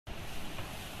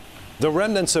The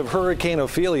remnants of Hurricane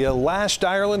Ophelia lashed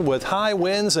Ireland with high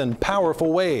winds and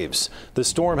powerful waves. The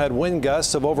storm had wind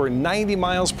gusts of over 90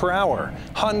 miles per hour.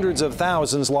 Hundreds of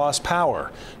thousands lost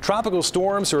power. Tropical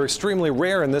storms are extremely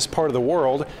rare in this part of the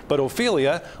world, but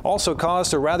Ophelia also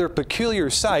caused a rather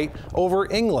peculiar sight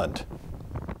over England.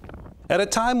 At a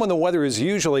time when the weather is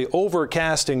usually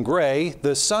overcast and gray,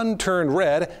 the sun turned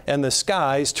red and the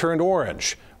skies turned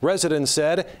orange. Residents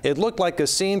said it looked like a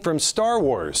scene from Star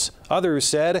Wars. Others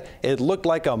said it looked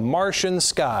like a Martian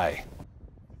sky.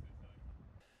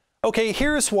 Okay,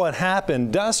 here's what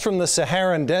happened. Dust from the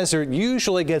Saharan desert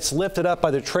usually gets lifted up by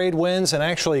the trade winds and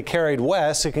actually carried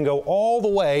west. It can go all the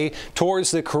way towards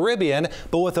the Caribbean,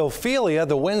 but with Ophelia,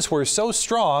 the winds were so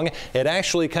strong, it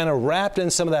actually kind of wrapped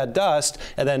in some of that dust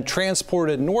and then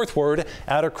transported northward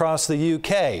out across the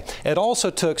UK. It also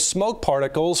took smoke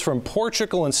particles from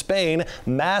Portugal and Spain,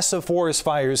 massive forest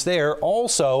fires there,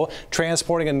 also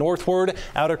transporting it northward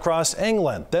out across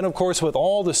England. Then, of course, with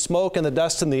all the smoke and the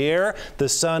dust in the air, the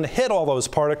sun hit all those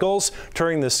particles,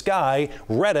 turning the sky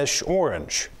reddish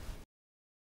orange.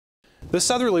 The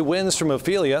southerly winds from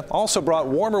Ophelia also brought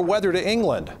warmer weather to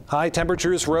England. High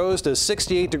temperatures rose to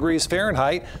 68 degrees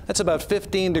Fahrenheit. That's about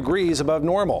 15 degrees above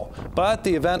normal. But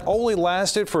the event only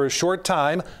lasted for a short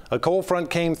time. A cold front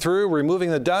came through, removing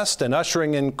the dust and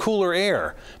ushering in cooler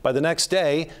air. By the next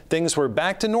day, things were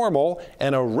back to normal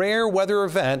and a rare weather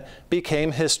event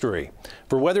became history.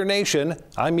 For WeatherNation,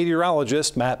 I'm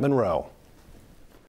meteorologist Matt Monroe.